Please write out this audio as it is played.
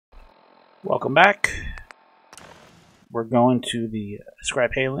Welcome back. We're going to the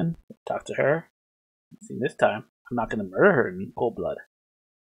Scribe Halen, talk to her. See, this time, I'm not going to murder her in cold blood.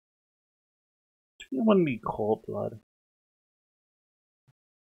 It wouldn't be cold blood.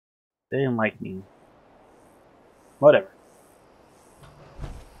 They didn't like me. Whatever.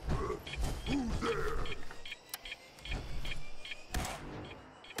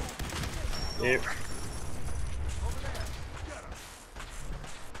 There.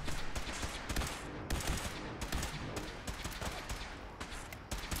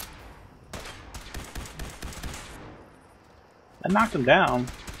 I knocked him down.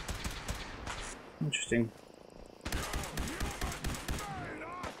 Interesting.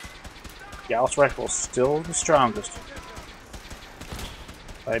 Gauss rifle still the strongest.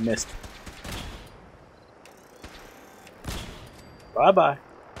 I missed. Bye bye.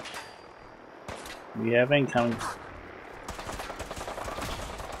 We have incoming.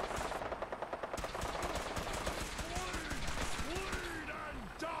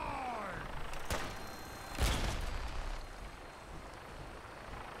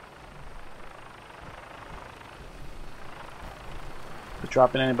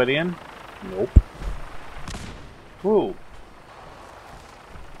 Dropping anybody in? Nope. Whoa.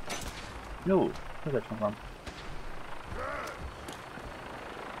 No. Where'd that come from?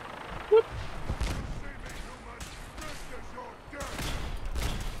 Whoop.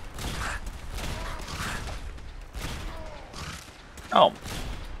 Oh.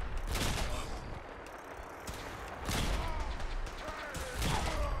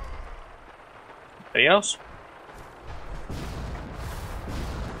 Anybody else?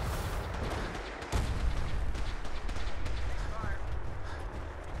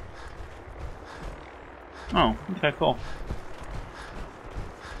 Oh, okay, cool.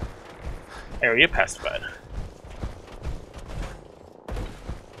 Area pacified.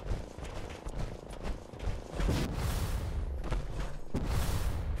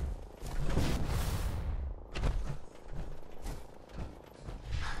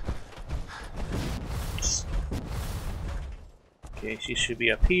 Okay, she should be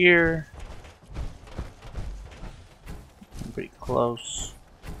up here. Pretty close.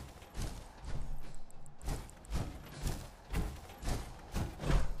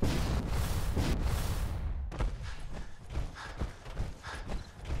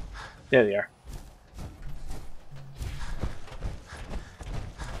 There they are.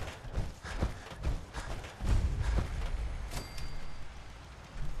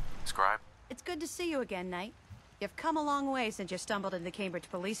 Scribe? It's good to see you again, Knight. You've come a long way since you stumbled into the Cambridge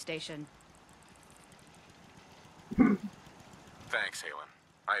police station. Thanks, Halen.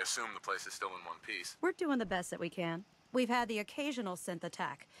 I assume the place is still in one piece. We're doing the best that we can. We've had the occasional synth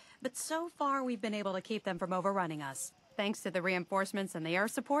attack, but so far we've been able to keep them from overrunning us. Thanks to the reinforcements and the air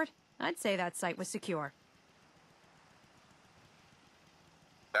support, I'd say that site was secure.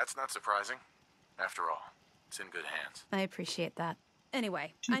 That's not surprising. After all, it's in good hands. I appreciate that.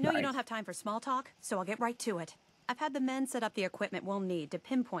 Anyway, I know you don't have time for small talk, so I'll get right to it. I've had the men set up the equipment we'll need to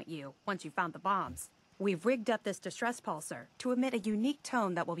pinpoint you once you've found the bombs. We've rigged up this distress pulsar to emit a unique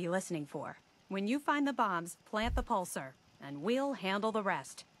tone that we'll be listening for. When you find the bombs, plant the pulsar, and we'll handle the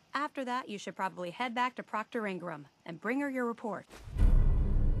rest. After that, you should probably head back to Proctor Ingram and bring her your report.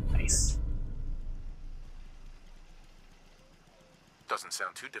 Nice. Doesn't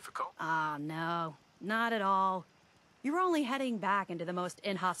sound too difficult. Ah, no. Not at all. You're only heading back into the most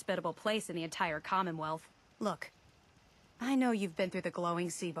inhospitable place in the entire Commonwealth. Look, I know you've been through the glowing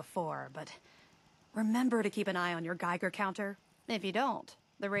sea before, but remember to keep an eye on your Geiger counter. If you don't,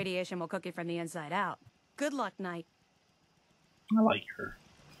 the radiation will cook you from the inside out. Good luck, Knight. I like her.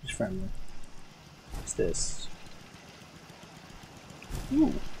 She's friendly. What's this?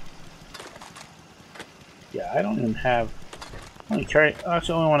 Ooh. Yeah, I don't even have... I only carry... Actually,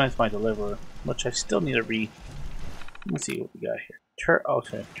 the only one is my deliverer, which I still need to read. Let's see what we got here.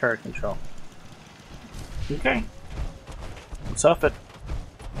 Okay, turret control. Okay. Let's off it.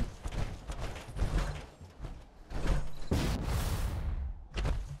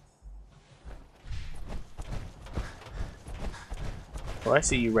 Oh, I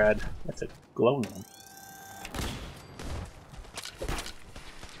see you, Red. That's a glowing one.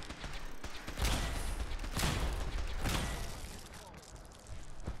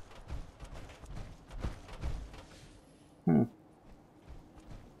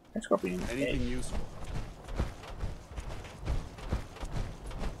 Scorpion. Anything useful?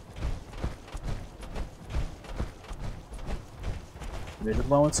 There's a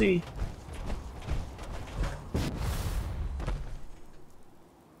blow and see.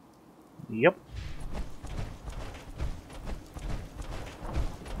 Yep.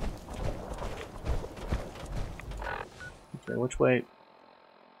 which way?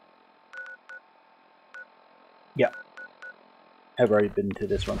 Yeah. I've already been to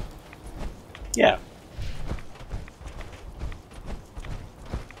this one. Yeah.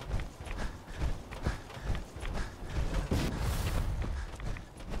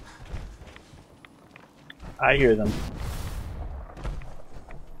 I hear them.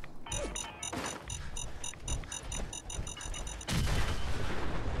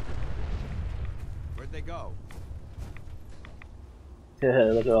 Where'd they go?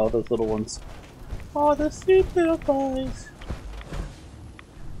 Yeah, look at all those little ones. Oh, the sweet little boys.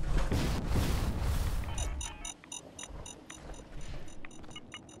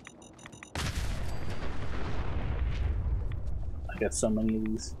 I got so many of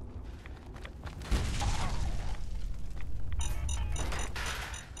these.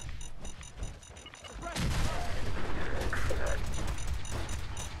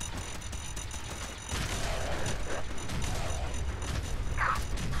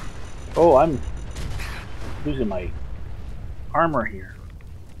 Oh, I'm losing my armor here.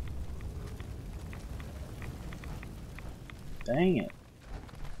 Dang it.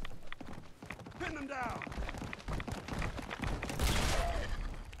 Pin them down.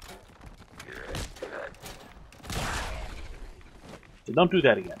 So don't do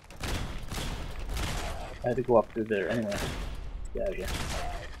that again. I had to go up through there anyway. Get out of here.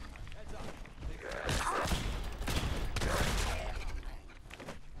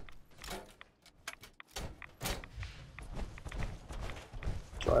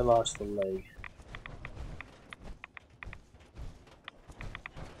 So I lost the leg.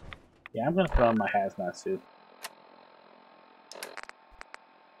 Yeah, I'm gonna put on my hazmat suit.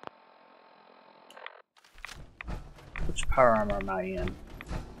 Which power armor am I in?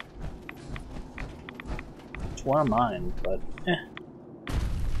 It's one of mine, but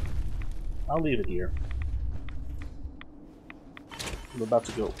I'll leave it here. We're about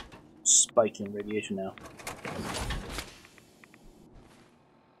to go spiking radiation now.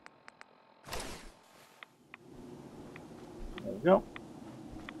 There we go.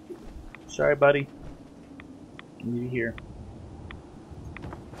 Sorry, buddy. I need you here.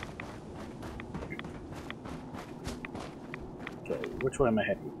 Okay, which way am I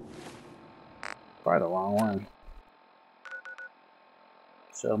heading? Probably the wrong one.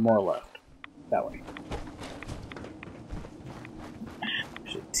 So more left. That way.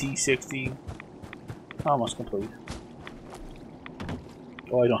 There's a T-60. Almost complete.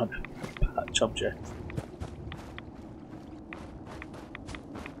 Oh, I don't have jump jet.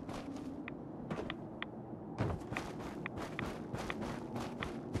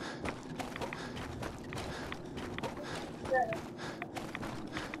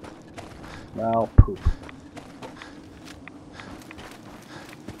 Well, poop.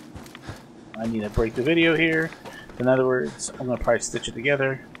 I need to break the video here. In other words, I'm going to probably stitch it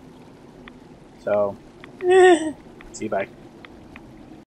together. So, see you back.